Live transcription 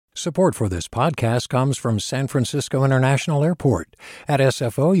Support for this podcast comes from San Francisco International Airport. At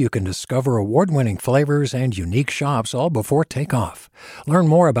SFO, you can discover award-winning flavors and unique shops all before takeoff. Learn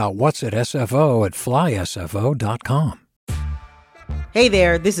more about what's at SFO at flysfo.com. Hey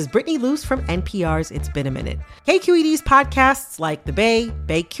there, this is Brittany Luce from NPR's It's Been a Minute. KQED's podcasts like The Bay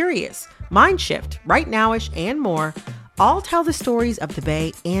Curious, Mindshift, Right Nowish, and more all tell the stories of the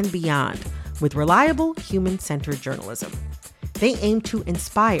Bay and beyond with reliable, human-centered journalism. They aim to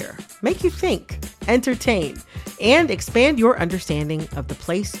inspire, make you think, entertain, and expand your understanding of the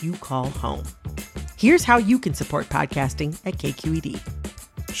place you call home. Here's how you can support podcasting at KQED.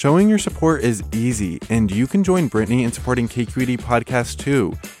 Showing your support is easy, and you can join Brittany in supporting KQED Podcast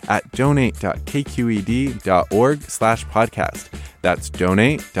too at donate.kqed.org/podcast. That's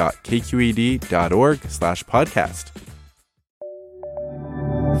donate.kqed.org/podcast.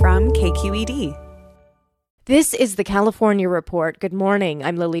 From KQED. This is the California Report. Good morning.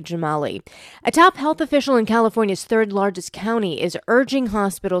 I'm Lily Jamali. A top health official in California's third largest county is urging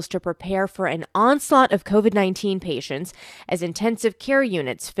hospitals to prepare for an onslaught of COVID-19 patients as intensive care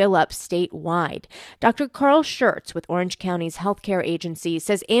units fill up statewide. Dr. Carl Schertz with Orange County's healthcare agency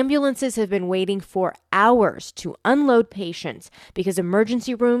says ambulances have been waiting for hours to unload patients because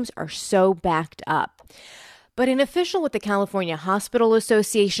emergency rooms are so backed up. But an official with the California Hospital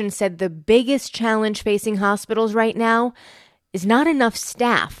Association said the biggest challenge facing hospitals right now is not enough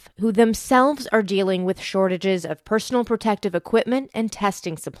staff, who themselves are dealing with shortages of personal protective equipment and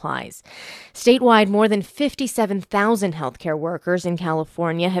testing supplies. Statewide, more than 57,000 healthcare workers in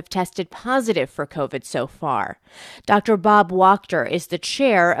California have tested positive for COVID so far. Dr. Bob Wachter is the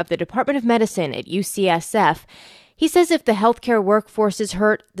chair of the Department of Medicine at UCSF. He says if the healthcare workforce is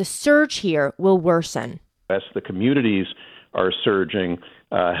hurt, the surge here will worsen. As the communities are surging,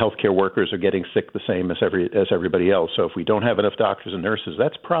 healthcare workers are getting sick the same as everybody else. So if we don't have enough doctors and nurses,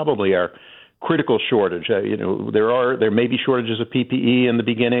 that's probably our critical shortage. There may be shortages of PPE in the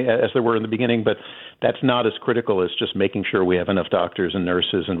beginning, as there were in the beginning, but that's not as critical as just making sure we have enough doctors and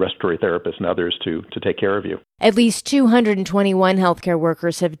nurses and respiratory therapists and others to take care of you. At least 221 healthcare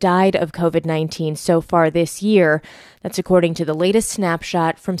workers have died of COVID-19 so far this year. That's according to the latest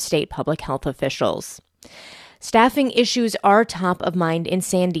snapshot from state public health officials. Staffing issues are top of mind in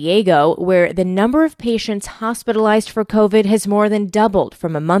San Diego, where the number of patients hospitalized for COVID has more than doubled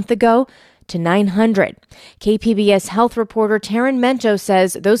from a month ago to 900. KPBS health reporter Taryn Mento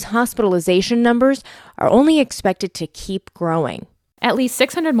says those hospitalization numbers are only expected to keep growing. At least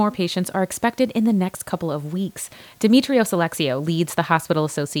 600 more patients are expected in the next couple of weeks. Demetrios Alexio leads the Hospital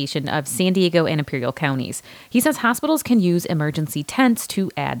Association of San Diego and Imperial Counties. He says hospitals can use emergency tents to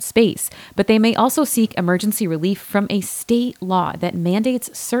add space, but they may also seek emergency relief from a state law that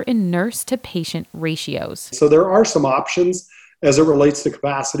mandates certain nurse-to-patient ratios. So there are some options as it relates to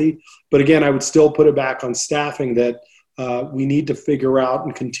capacity, but again, I would still put it back on staffing that we need to figure out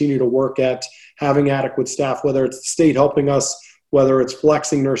and continue to work at having adequate staff, whether it's the state helping us, whether it's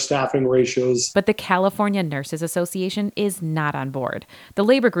flexing nurse staffing ratios. But the California Nurses Association is not on board. The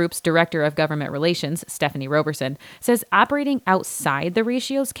labor group's director of government relations, Stephanie Roberson, says operating outside the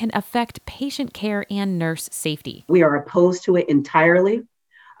ratios can affect patient care and nurse safety. We are opposed to it entirely.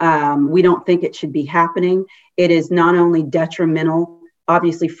 We don't think it should be happening. It is not only detrimental,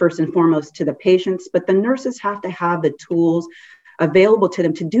 obviously, first and foremost to the patients, but the nurses have to have the tools available to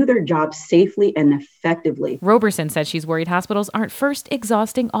them to do their job safely and effectively. Roberson says she's worried hospitals aren't first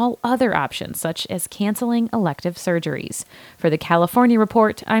exhausting all other options, such as canceling elective surgeries. For the California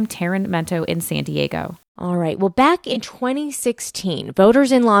Report, I'm Taryn Mento in San Diego. All right. Well, back in 2016,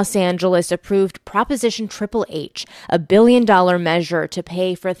 voters in Los Angeles approved Proposition HHH, a $1 billion measure to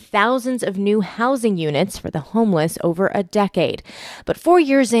pay for thousands of new housing units for the homeless over a decade. But 4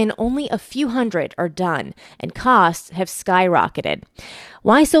 years in, only a few hundred are done, and costs have skyrocketed.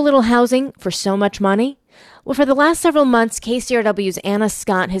 Why so little housing for so much money? Well, for the last several months, KCRW's Anna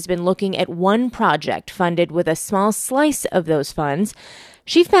Scott has been looking at one project funded with a small slice of those funds.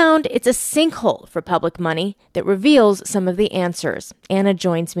 She found it's a sinkhole for public money that reveals some of the answers. Anna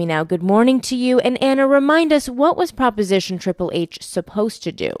joins me now. Good morning to you. And Anna, remind us, what was Proposition HHH supposed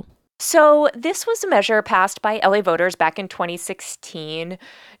to do? So this was a measure passed by LA voters back in 2016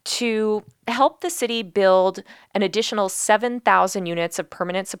 to help the city build an additional 7,000 units of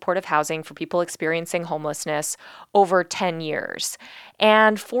permanent supportive housing for people experiencing homelessness over 10 years.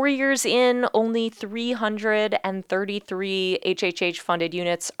 And 4 years in, only 333 HHH-funded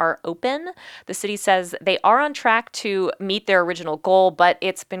units are open. The city says they are on track to meet their original goal, but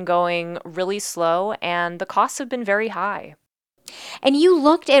it's been going really slow and the costs have been very high. And you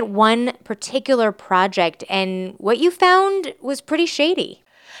looked at one particular project, and what you found was pretty shady.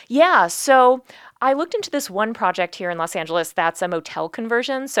 Yeah, so I looked into this one project here in Los Angeles that's a motel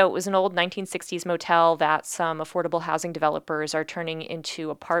conversion. So it was an old 1960s motel that some affordable housing developers are turning into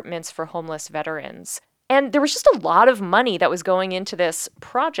apartments for homeless veterans. And there was just a lot of money that was going into this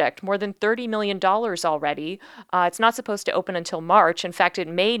project, more than $30 million already. It's not supposed to open until March. In fact, it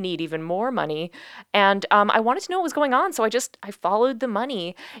may need even more money. And I wanted to know what was going on, so I followed the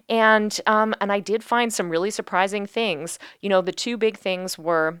money. And I did find some really surprising things. The two big things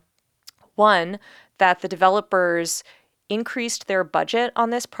were, one, that the developers increased their budget on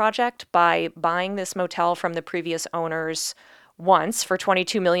this project by buying this motel from the previous owners once for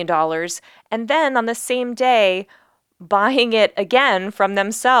 $22 million, and then on the same day, buying it again from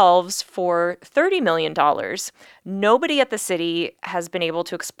themselves for $30 million. Nobody at the city has been able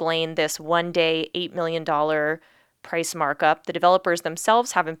to explain this one-day $8 million price markup. The developers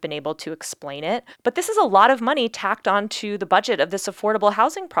themselves haven't been able to explain it. But this is a lot of money tacked onto the budget of this affordable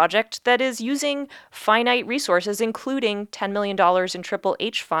housing project that is using finite resources, including $10 million in Triple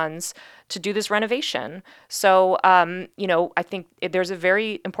H funds to do this renovation. So, I think there's a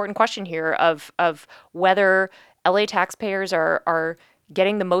very important question here of whether LA taxpayers are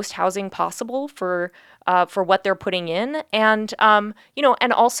getting the most housing possible for what they're putting in, and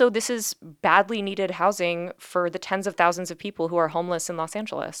and also this is badly needed housing for the tens of thousands of people who are homeless in Los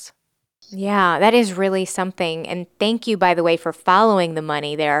Angeles. Yeah, that is really something. And thank you, by the way, for following the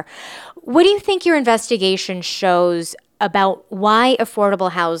money there. What do you think your investigation shows about why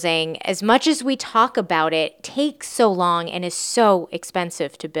affordable housing, as much as we talk about it, takes so long and is so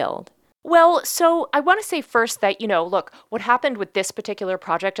expensive to build? Well, so I want to say first that, look, what happened with this particular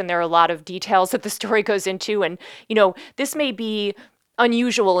project, and there are a lot of details that the story goes into, and, this may be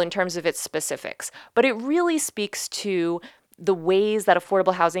unusual in terms of its specifics, but it really speaks to the ways that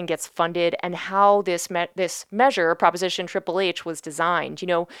affordable housing gets funded and how this measure, Proposition Triple H, was designed.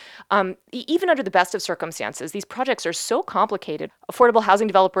 Even under the best of circumstances, these projects are so complicated. Affordable housing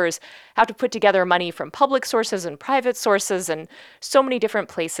developers have to put together money from public sources and private sources and so many different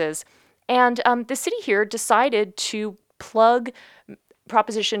places. And the city here decided to plug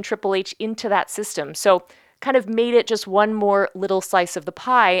Proposition Triple H into that system. So kind of made it just one more little slice of the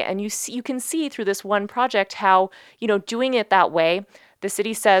pie. And you can see through this one project how, doing it that way, the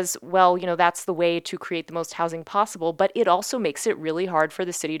city says, well, that's the way to create the most housing possible. But it also makes it really hard for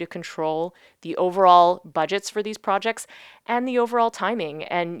the city to control the overall budgets for these projects and the overall timing.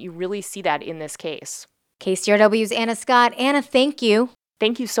 And you really see that in this case. KCRW's Anna Scott. Anna, thank you.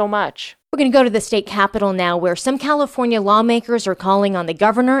 Thank you so much. We're going to go to the state capitol now, where some California lawmakers are calling on the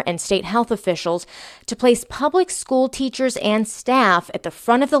governor and state health officials to place public school teachers and staff at the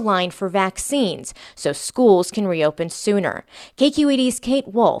front of the line for vaccines so schools can reopen sooner. KQED's Kate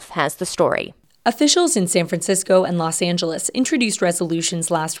Wolf has the story. Officials in San Francisco and Los Angeles introduced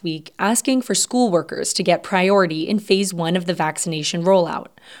resolutions last week asking for school workers to get priority in Phase 1 of the vaccination rollout,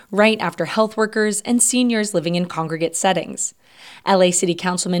 right after health workers and seniors living in congregate settings. LA City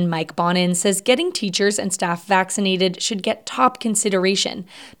Councilman Mike Bonin says getting teachers and staff vaccinated should get top consideration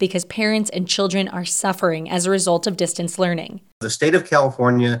because parents and children are suffering as a result of distance learning. The state of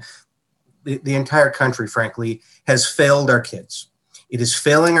California, the entire country, frankly, has failed our kids. It is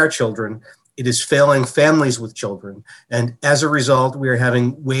failing our children. It is failing families with children. And as a result, we are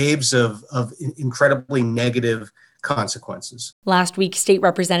having waves of incredibly negative consequences. Last week, state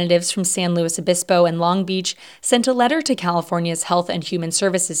representatives from San Luis Obispo and Long Beach sent a letter to California's Health and Human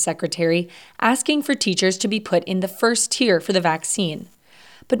Services Secretary asking for teachers to be put in the first tier for the vaccine.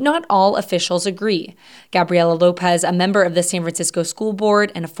 But not all officials agree. Gabriela Lopez, a member of the San Francisco School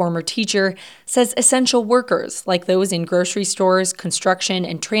Board and a former teacher, says essential workers, like those in grocery stores, construction,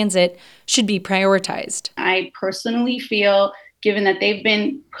 and transit, should be prioritized. I personally feel, given that they've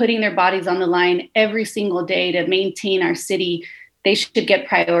been putting their bodies on the line every single day to maintain our city, they should get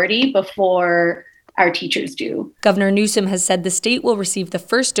priority before our teachers do. Governor Newsom has said the state will receive the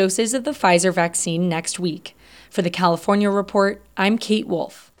first doses of the Pfizer vaccine next week. For the California Report, I'm Kate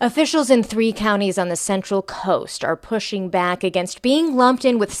Wolf. Officials in 3 counties on the Central Coast are pushing back against being lumped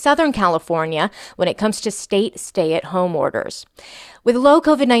in with Southern California when it comes to state stay-at-home orders. With low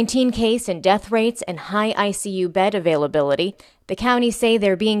COVID-19 case and death rates and high ICU bed availability, the counties say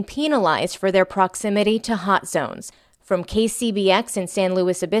they're being penalized for their proximity to hot zones. From KCBX in San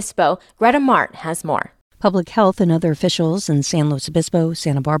Luis Obispo, Greta Mart has more. Public health and other officials in San Luis Obispo,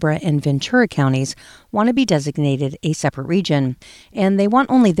 Santa Barbara, and Ventura counties want to be designated a separate region, and they want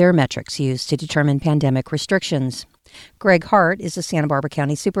only their metrics used to determine pandemic restrictions. Greg Hart is a Santa Barbara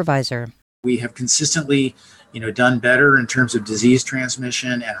County supervisor. We have consistently, done better in terms of disease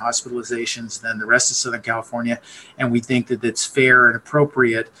transmission and hospitalizations than the rest of Southern California, and we think that it's fair and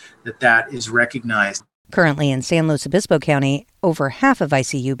appropriate that is recognized. Currently in San Luis Obispo County, over half of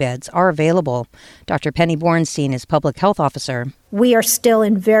ICU beds are available. Dr. Penny Bornstein is public health officer. We are still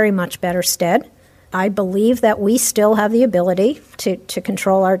in very much better stead. I believe that we still have the ability to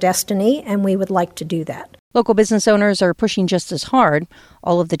control our destiny, and we would like to do that. Local business owners are pushing just as hard.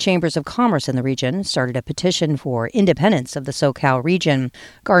 All of the chambers of commerce in the region started a petition for independence of the SoCal region,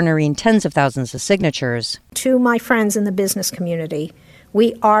 garnering tens of thousands of signatures. To my friends in the business community,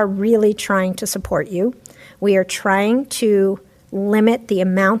 we are really trying to support you. We are trying to limit the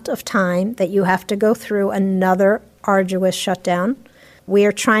amount of time that you have to go through another arduous shutdown. We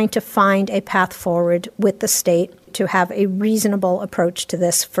are trying to find a path forward with the state to have a reasonable approach to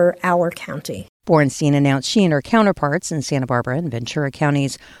this for our county. Bornstein announced she and her counterparts in Santa Barbara and Ventura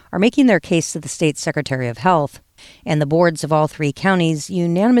counties are making their case to the state's Secretary of Health. And the boards of all three counties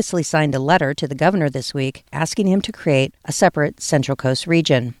unanimously signed a letter to the governor this week asking him to create a separate Central Coast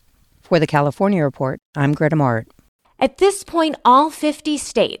region. For the California Report, I'm Greta Mart. At this point, all 50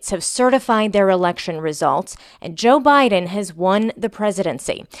 states have certified their election results, and Joe Biden has won the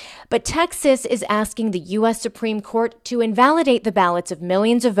presidency. But Texas is asking the U.S. Supreme Court to invalidate the ballots of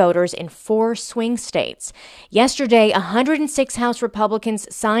millions of voters in 4 swing states. Yesterday, 106 House Republicans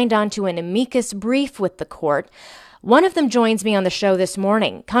signed on to an amicus brief with the court. One of them joins me on the show this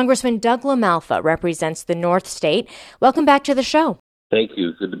morning. Congressman Doug LaMalfa represents the North State. Welcome back to the show. Thank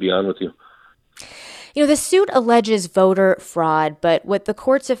you. Good to be on with you. The suit alleges voter fraud, but what the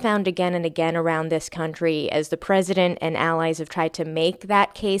courts have found again and again around this country as the president and allies have tried to make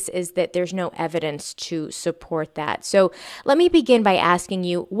that case is that there's no evidence to support that. So let me begin by asking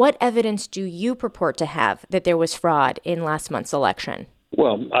you, what evidence do you purport to have that there was fraud in last month's election?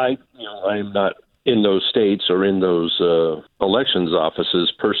 Well, I'm not in those states or in those elections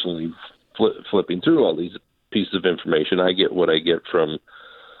offices personally flipping through all these pieces of information. I get what I get from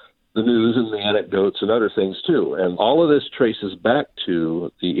the news and the anecdotes and other things too. And all of this traces back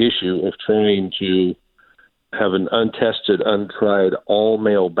to the issue of trying to have an untested, untried,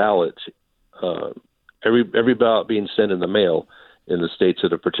 all-mail ballot, every ballot being sent in the mail in the states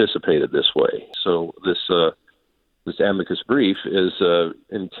that have participated this way. So this amicus brief is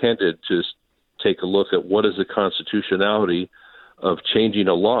intended to take a look at what is the constitutionality of changing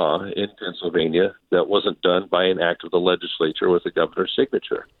a law in Pennsylvania that wasn't done by an act of the legislature with the governor's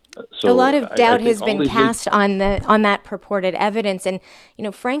signature. So a lot of doubt has been cast on that purported evidence, and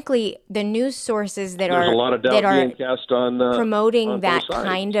frankly, the news sources that there's are a lot of doubt being cast on promoting on that both sides.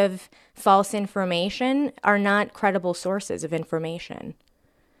 kind of false information are not credible sources of information.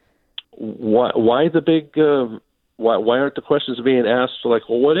 Why the big? Why aren't the questions being asked like,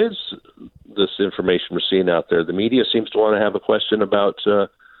 well, what is this information we're seeing out there? The media seems to want to have a question about,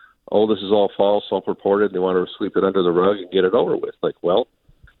 this is all false, all purported. They want to sweep it under the rug and get it over with. Like, well,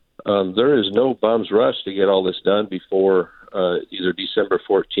 there is no bum's rush to get all this done before either December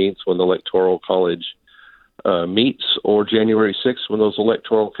 14th when the Electoral College meets or January 6th when those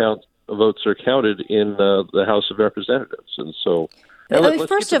electoral votes are counted in the House of Representatives. And so...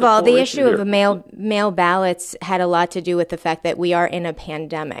 First of all, the issue of mail ballots had a lot to do with the fact that we are in a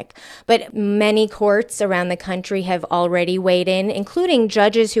pandemic. But many courts around the country have already weighed in, including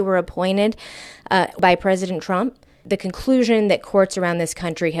judges who were appointed by President Trump. The conclusion that courts around this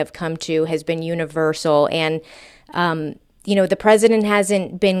country have come to has been universal. And, the president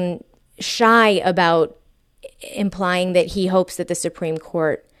hasn't been shy about implying that he hopes that the Supreme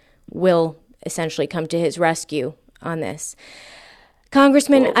Court will essentially come to his rescue on this.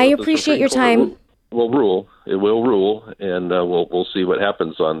 Congressman, I appreciate your time. It will rule, and we'll see what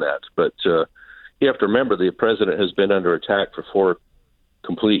happens on that. But you have to remember the president has been under attack for 4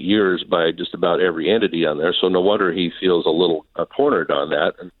 complete years by just about every entity on there, so no wonder he feels a little cornered on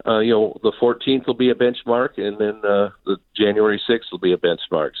that. The 14th will be a benchmark, and then the January 6th will be a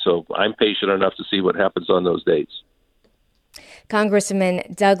benchmark. So I'm patient enough to see what happens on those dates.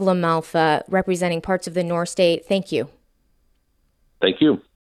 Congressman Doug LaMalfa, representing parts of the North State, thank you. Thank you.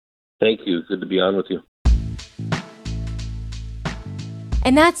 Thank you. Good to be on with you.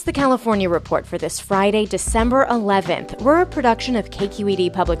 And that's the California Report for this Friday, December 11th. We're a production of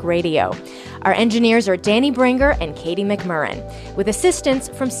KQED Public Radio. Our engineers are Danny Bringer and Katie McMurrin, with assistance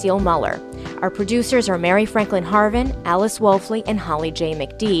from Seal Muller. Our producers are Mary Franklin Harvin, Alice Wolfley, and Holly J.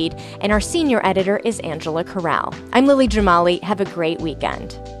 McDeed, and our senior editor is Angela Corral. I'm Lily Jamali. Have a great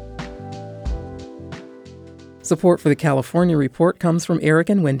weekend. Support for the California Report comes from Eric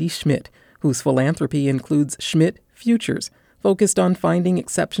and Wendy Schmidt, whose philanthropy includes Schmidt Futures, focused on finding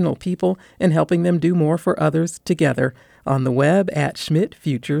exceptional people and helping them do more for others together on the web at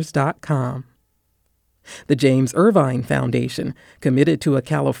schmidtfutures.com. The James Irvine Foundation, committed to a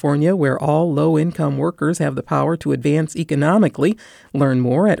California where all low-income workers have the power to advance economically. Learn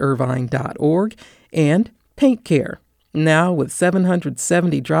more at irvine.org. And Paint Care, now with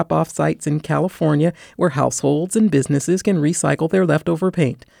 770 drop-off sites in California where households and businesses can recycle their leftover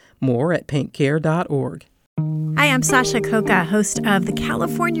paint. More at paintcare.org. Hi, I'm Sasha Koka, host of the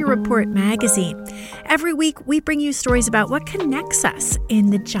California Report magazine. Every week, we bring you stories about what connects us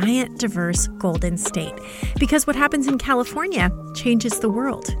in the giant, diverse Golden State. Because what happens in California changes the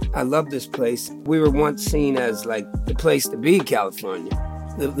world. I love this place. We were once seen as like the place to be, California.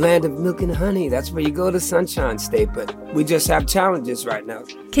 The land of milk and honey. That's where you go to Sunshine State, but we just have challenges right now.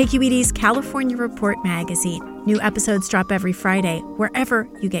 KQED's California Report magazine. New episodes drop every Friday, wherever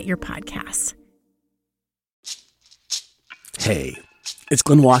you get your podcasts. Hey, it's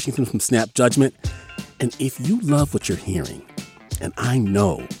Glenn Washington from Snap Judgment. And if you love what you're hearing, and I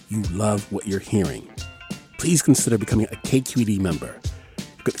know you love what you're hearing, please consider becoming a KQED member.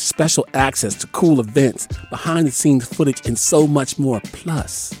 You get special access to cool events, behind-the-scenes footage, and so much more.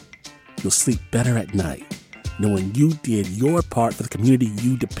 Plus, you'll sleep better at night knowing you did your part for the community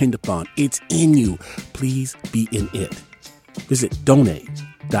you depend upon. It's in you. Please be in it. Visit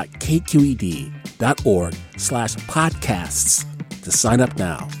donate.kqed.org/podcasts to sign up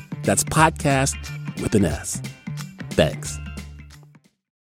now. That's podcast with an S. Thanks.